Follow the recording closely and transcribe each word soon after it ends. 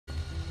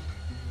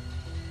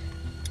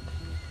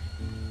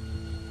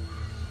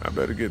I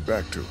better get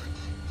back to it.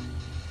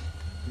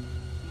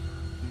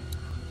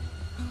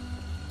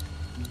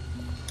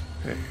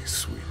 Hey,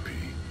 sweet pea.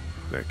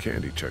 That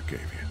candy Chuck gave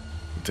you.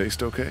 It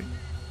taste okay?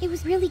 It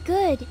was really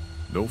good.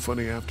 No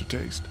funny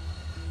aftertaste?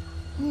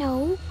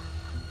 No.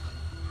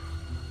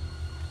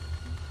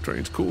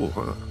 Train's cool,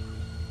 huh?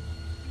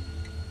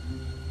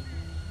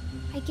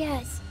 I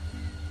guess.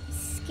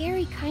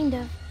 Scary, kind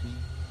of.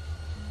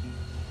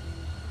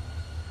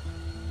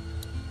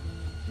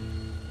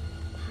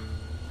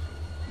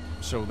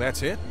 So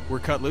that's it? We're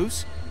cut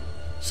loose?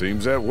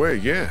 Seems that way,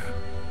 yeah.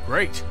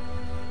 Great.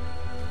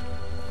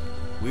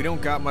 We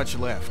don't got much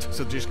left,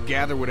 so just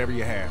gather whatever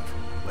you have.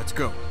 Let's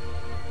go.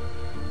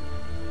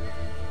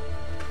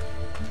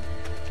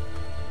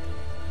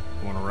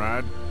 Want to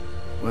ride?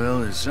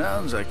 Well, it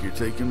sounds like you're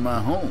taking my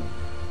home.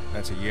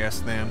 That's a yes,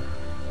 then?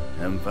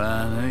 Haven't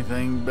found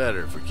anything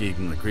better for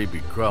keeping the creepy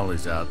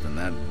crawlies out than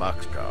that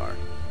boxcar.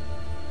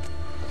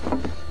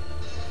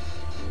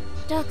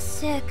 Duck's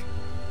sick.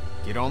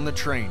 Get on the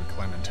train,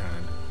 Clementine.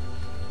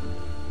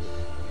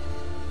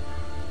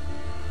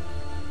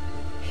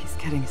 He's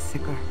getting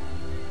sicker.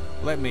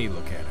 Let me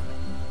look at him.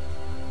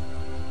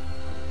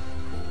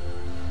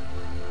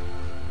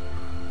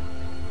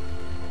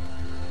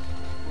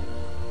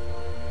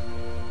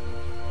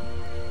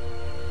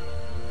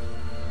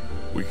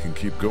 We can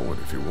keep going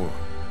if you want.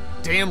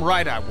 Damn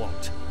right I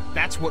won't.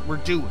 That's what we're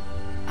doing.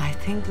 I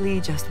think Lee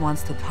just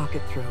wants to talk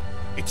it through.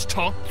 It's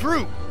talked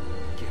through.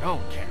 Get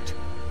on, Cat.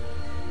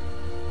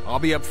 I'll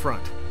be up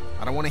front.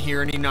 I don't want to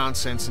hear any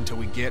nonsense until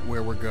we get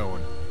where we're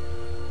going.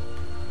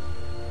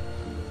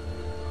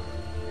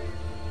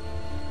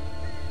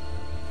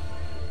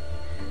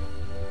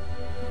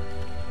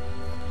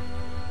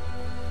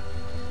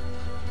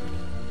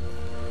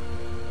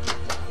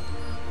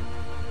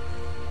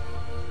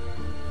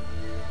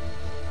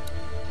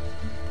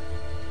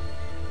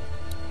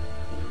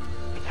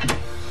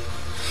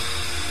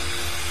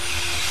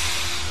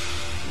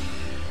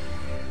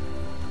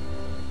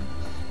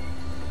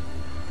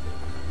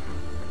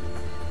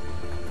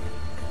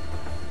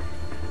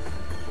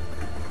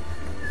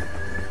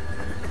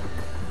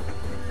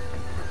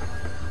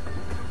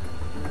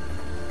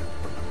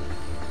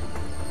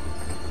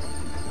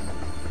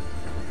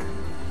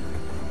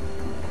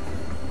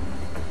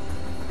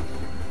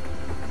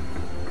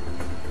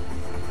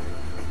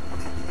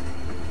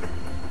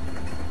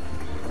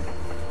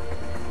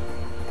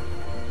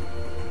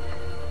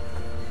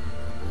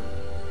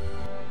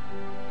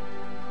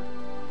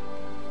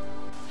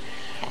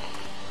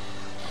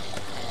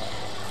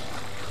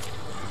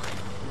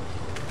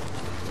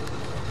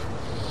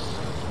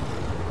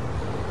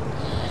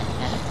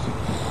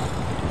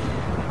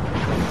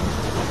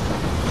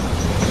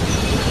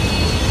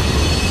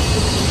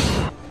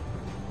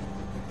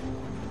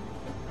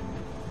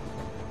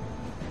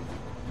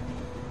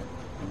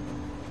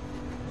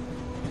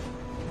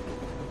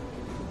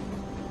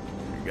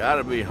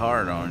 Gotta be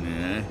hard on you,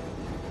 eh?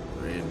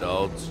 3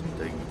 adults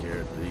taking care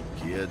of 3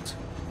 kids.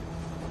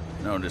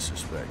 No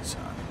disrespect,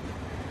 son.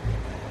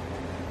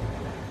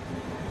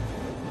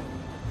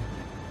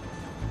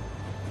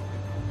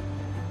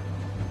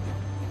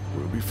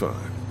 We'll be fine.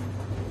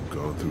 We've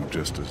gone through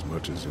just as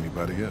much as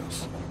anybody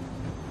else.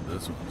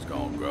 This one's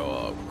gonna grow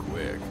up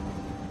quick.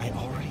 I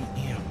already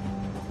am.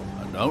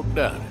 I don't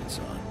doubt it,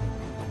 son.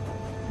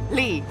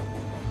 Lee!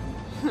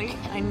 Lee,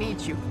 I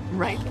need you.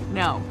 Right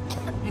now.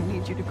 I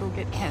need you to go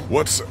get Ken.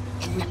 What's...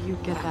 Will you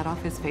get that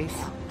off his face?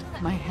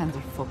 My hands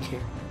are full here.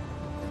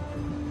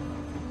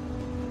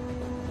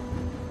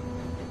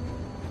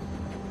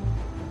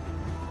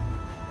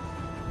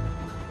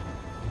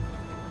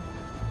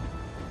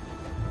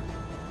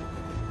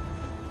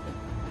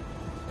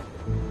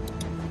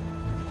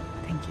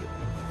 Thank you.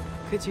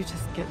 Could you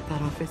just get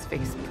that off his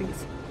face,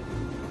 please?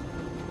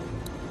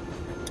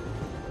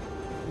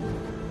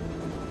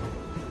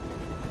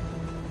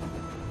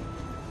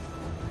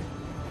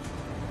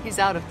 He's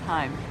out of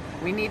time.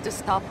 We need to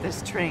stop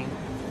this train.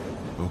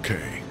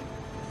 Okay.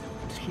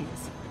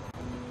 Please.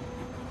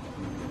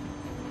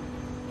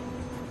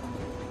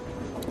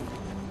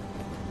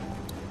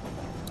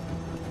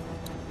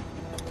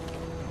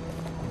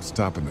 I'm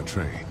stopping the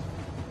train.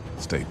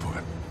 Stay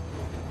put.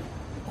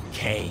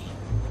 Okay.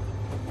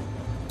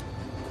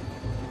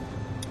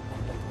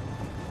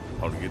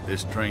 Ought to get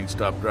this train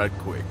stopped right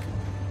quick.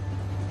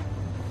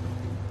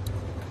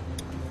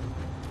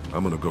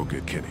 I'm gonna go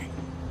get Kenny.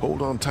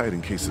 Hold on tight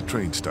in case the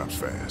train stops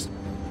fast.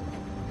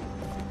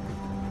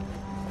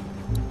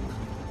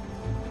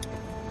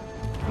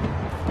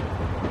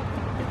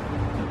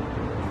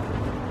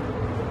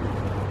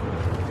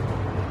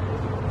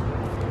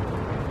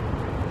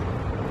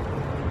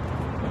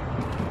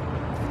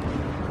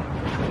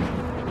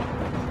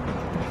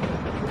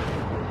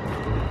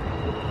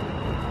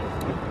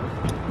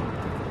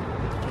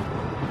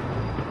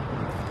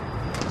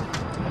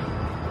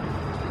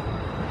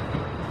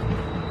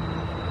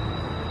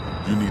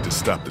 You need to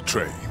stop the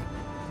train.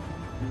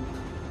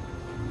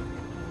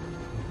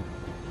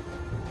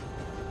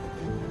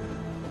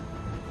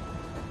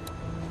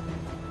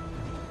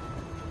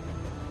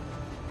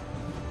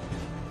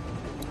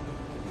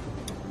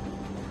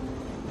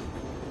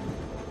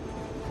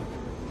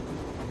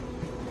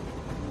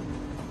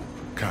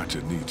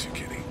 Archer needs you,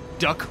 Kenny.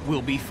 Duck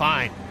will be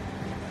fine.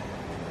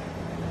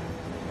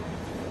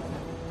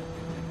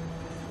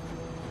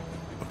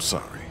 I'm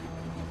sorry.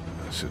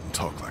 I shouldn't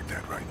talk like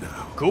that right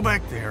now. Go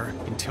back there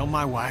and tell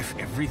my wife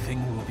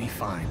everything will be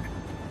fine.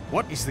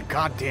 What is the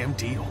goddamn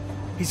deal?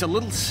 He's a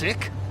little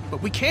sick,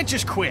 but we can't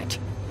just quit.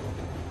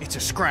 It's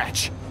a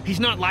scratch. He's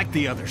not like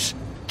the others.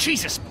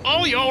 Jesus,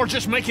 all y'all are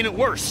just making it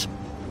worse.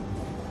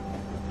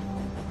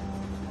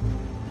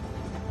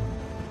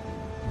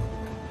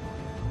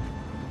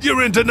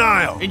 You're in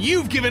denial! And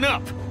you've given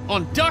up.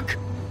 On Duck,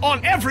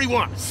 on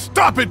everyone.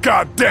 Stop it,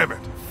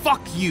 goddammit!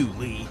 Fuck you,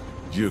 Lee.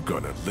 You're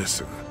gonna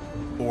listen.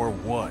 Or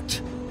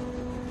what?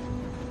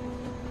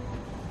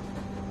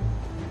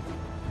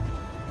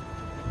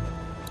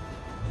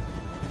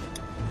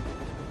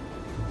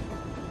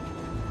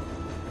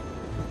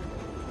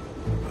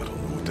 I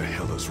don't know what the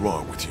hell is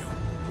wrong with you,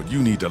 but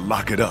you need to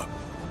lock it up.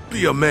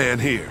 Be a man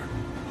here.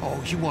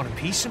 Oh, you want a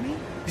piece of me?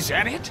 Is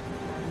that it?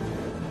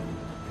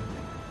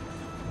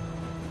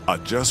 I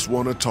just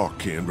want to talk,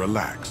 Ken.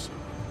 Relax.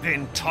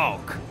 Then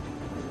talk.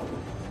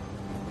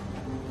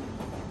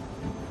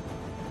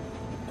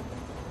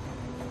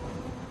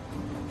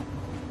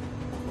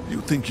 You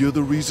think you're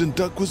the reason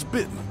Duck was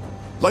bitten?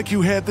 Like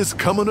you had this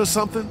coming or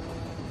something?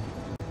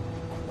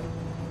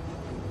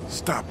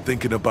 Stop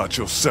thinking about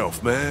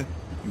yourself, man.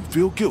 You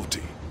feel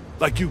guilty.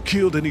 Like you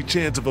killed any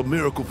chance of a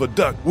miracle for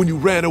Duck when you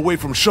ran away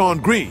from Sean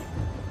Green.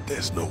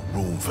 There's no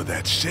room for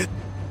that shit.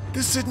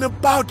 This isn't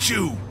about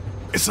you.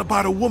 It's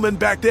about a woman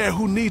back there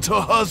who needs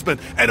her husband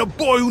and a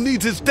boy who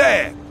needs his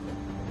dad.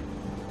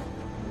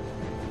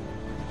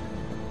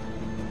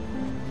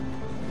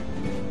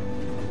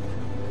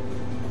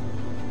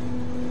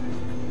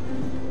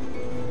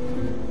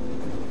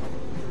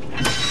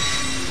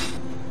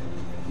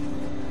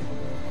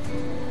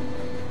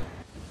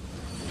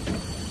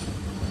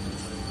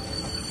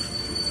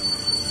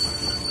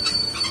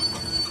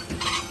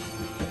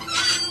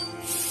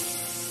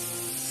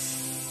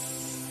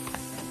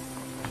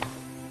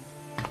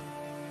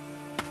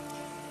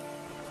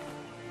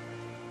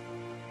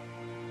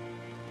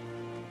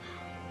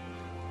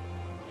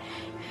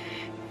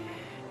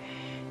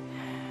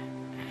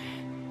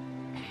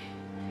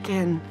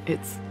 Ken,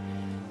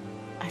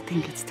 I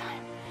think it's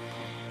time.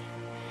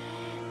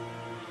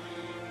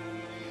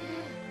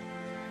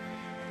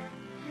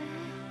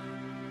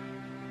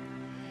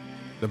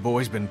 The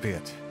boy's been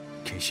bit,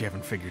 in case you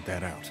haven't figured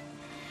that out.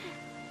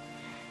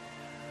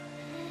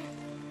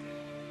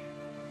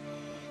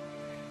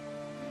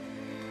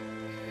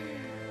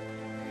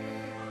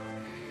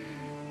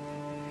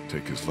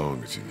 Take as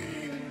long as you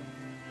need.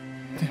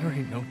 There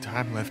ain't no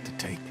time left to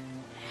take.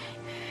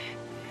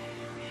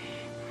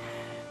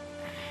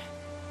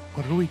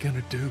 What are we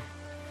gonna do?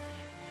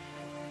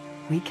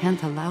 We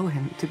can't allow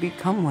him to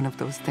become one of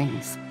those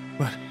things.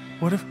 But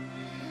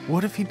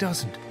what if he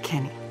doesn't?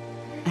 Kenny,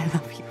 I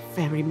love you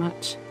very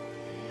much.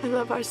 I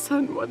love our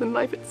son more than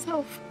life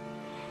itself.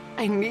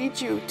 I need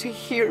you to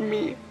hear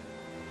me.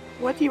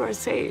 What you are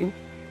saying,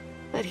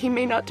 that he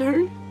may not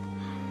turn,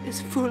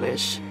 is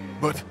foolish.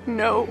 But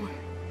No.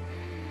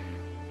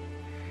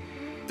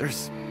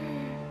 There's...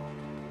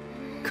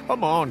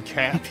 Come on,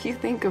 Cat. If you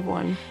think of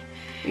one,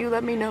 you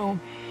let me know.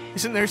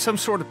 Isn't there some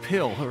sort of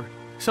pill or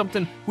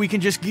something we can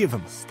just give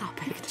him?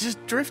 Stop it.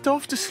 Just drift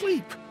off to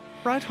sleep.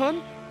 Right,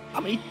 hun? I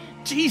mean,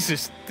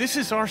 Jesus, this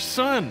is our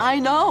son. I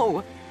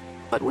know,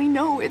 but we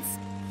know it's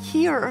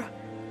here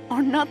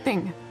or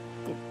nothing.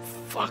 Oh,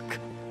 fuck.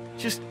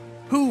 Just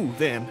who,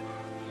 then?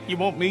 You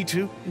want me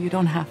to? You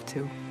don't have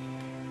to.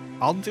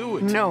 I'll do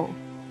it. No,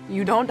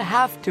 you don't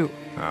have to.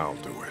 I'll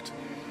do it.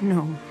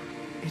 No,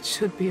 it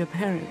should be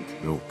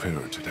apparent. No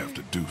parent should have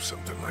to do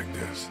something like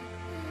this.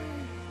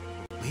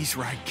 Lee's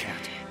right,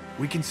 Cat.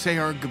 We can say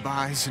our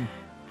goodbyes and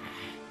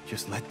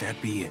just let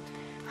that be it.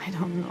 I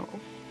don't know.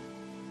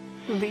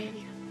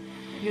 Lee,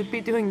 you'd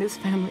be doing this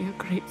family a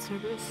great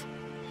service.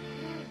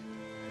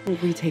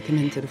 We take him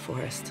into the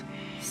forest,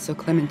 so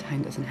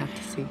Clementine doesn't have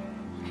to see.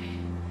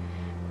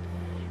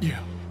 Yeah.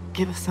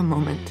 Give us a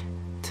moment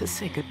to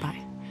say goodbye.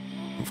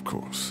 Of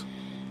course.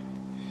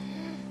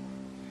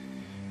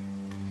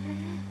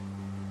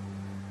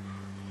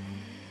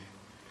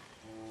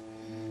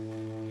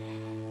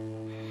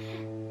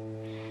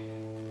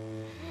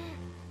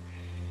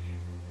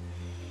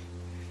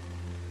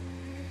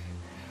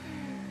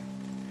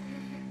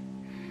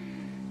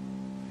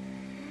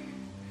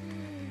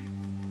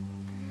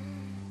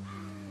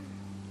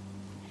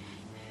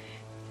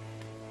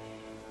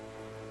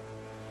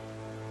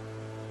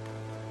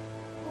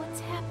 What's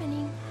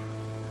happening?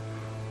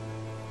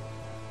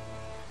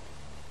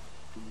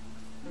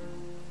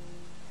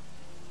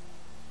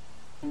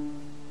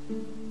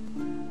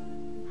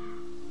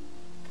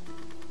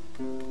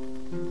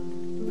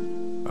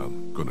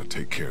 I'm gonna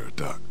take care of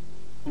Duck.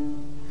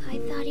 I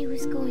thought he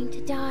was going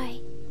to die.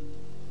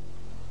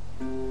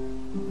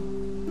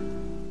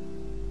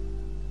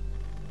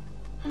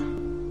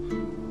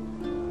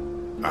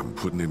 I'm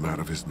putting him out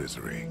of his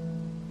misery.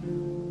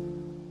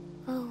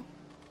 Oh,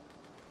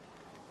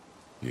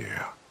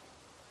 Yeah.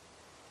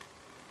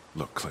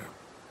 Look, Clem,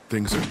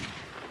 Things are...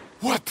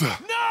 What the...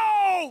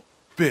 No!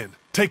 Ben,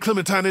 take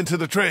Clementine into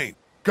the train.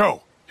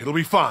 Go. It'll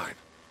be fine.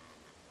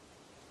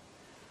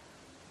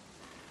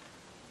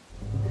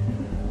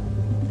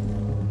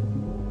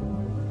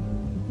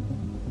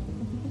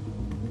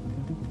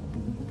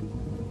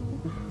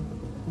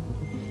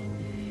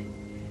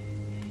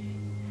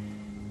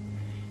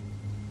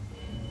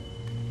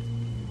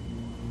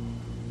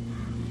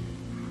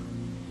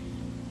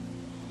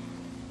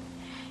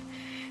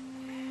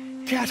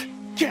 Cat,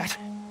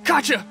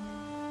 gotcha!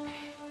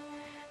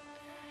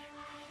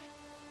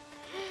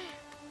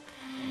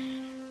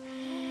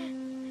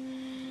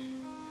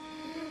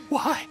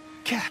 Why,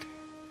 Cat?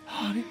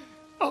 Honey,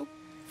 oh,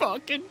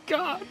 fucking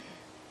God.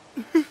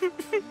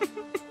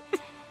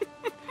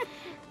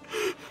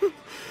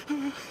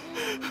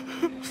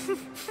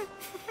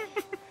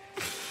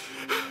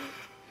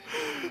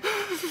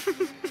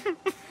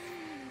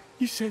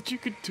 You said you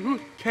could do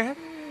it, Cat.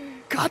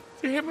 God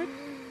damn it.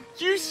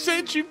 You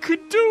said you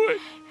could do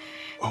it.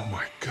 Oh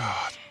my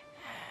God.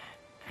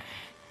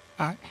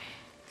 I...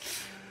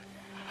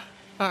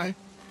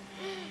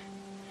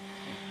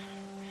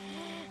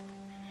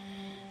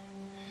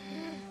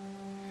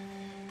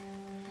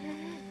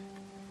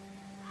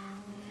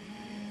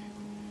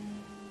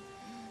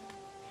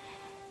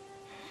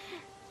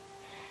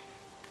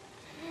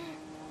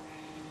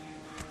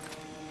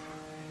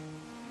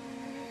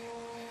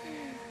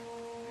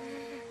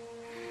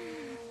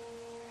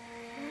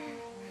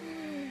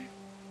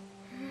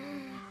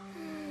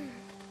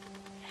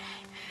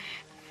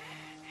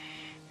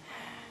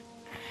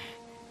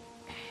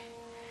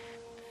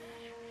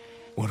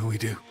 What do we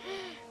do?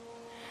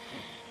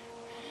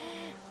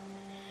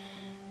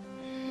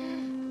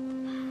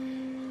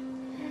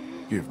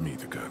 Give me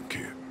the gun,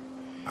 kid.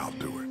 I'll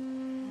do it.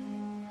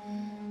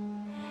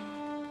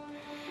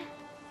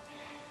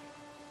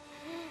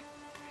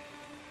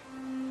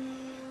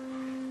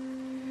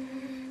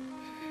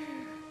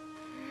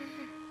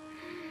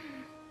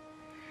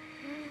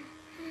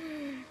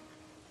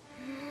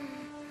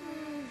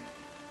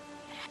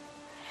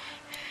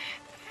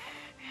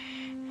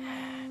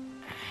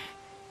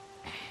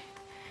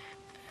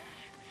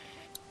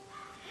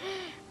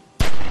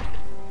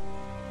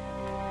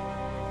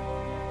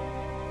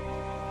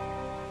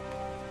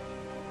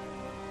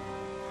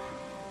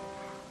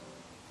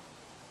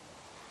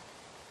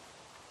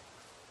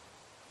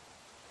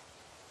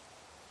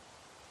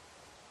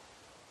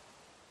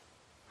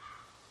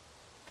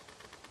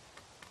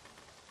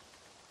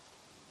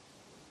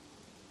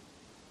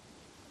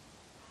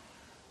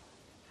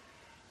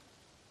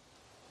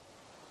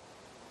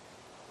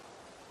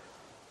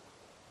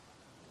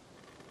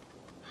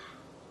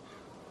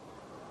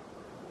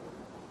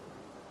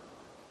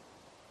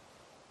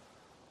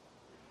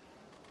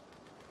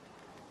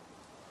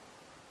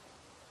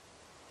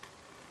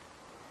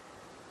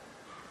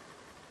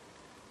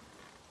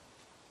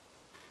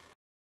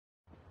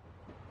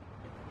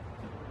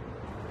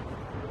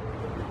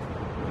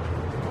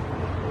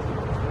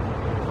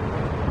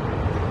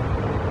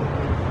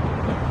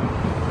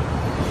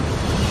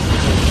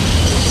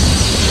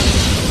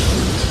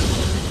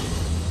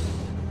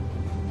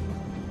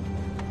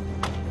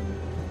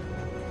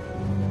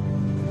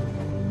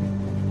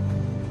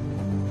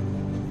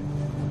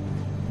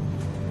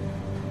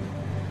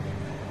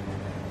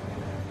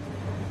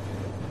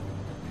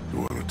 You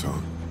want to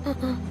talk?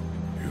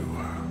 You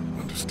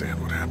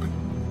understand what happened?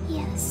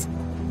 Yes.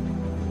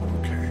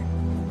 Okay.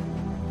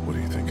 What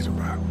are you thinking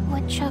about?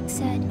 What Chuck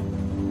said.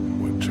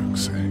 What Chuck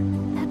say?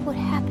 That what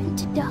happened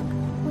to Duck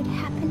would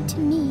happen to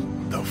me.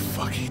 The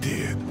fuck he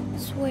did?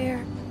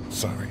 Swear.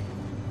 Sorry.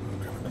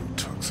 I'm gonna go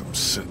talk some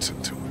sense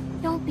into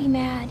him. Don't be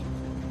mad.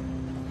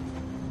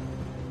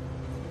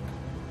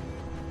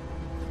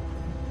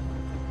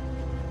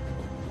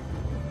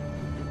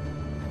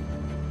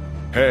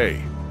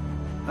 Hey.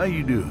 How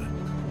you doing?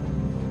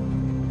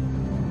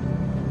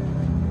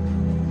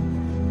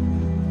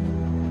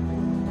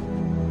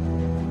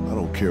 I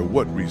don't care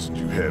what reasons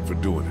you had for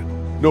doing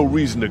it. No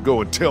reason to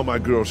go and tell my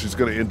girl she's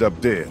gonna end up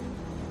dead.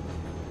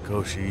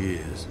 'Cause she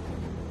is.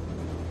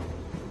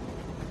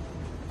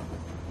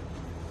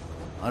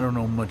 I don't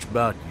know much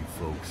about you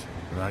folks,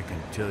 but I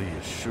can tell you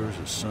as sure as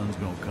the sun's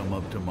gonna come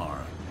up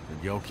tomorrow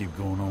that y'all keep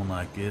going on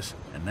like this,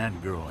 and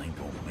that girl ain't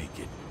gonna make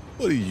it.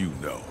 What do you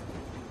know?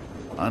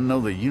 I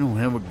know that you don't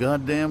have a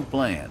goddamn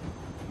plan.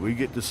 We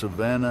get to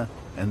Savannah,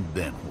 and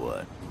then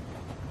what?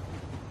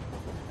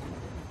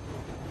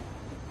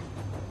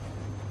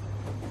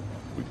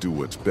 We do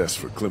what's best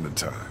for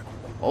Clementine.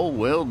 Oh,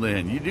 well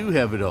then, you do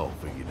have it all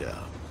figured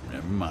out.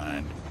 Never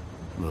mind.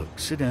 Look,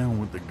 sit down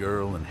with the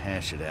girl and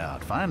hash it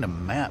out. Find a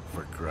map,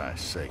 for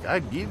Christ's sake.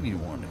 I'd give you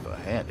one if I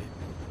had it.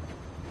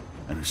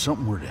 And if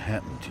something were to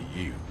happen to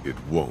you... It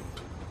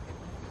won't.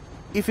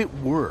 If it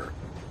were,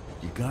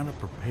 you gotta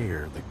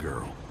prepare the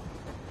girl.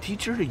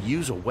 Teach her to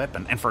use a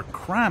weapon, and for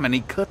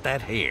criminy, cut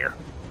that hair.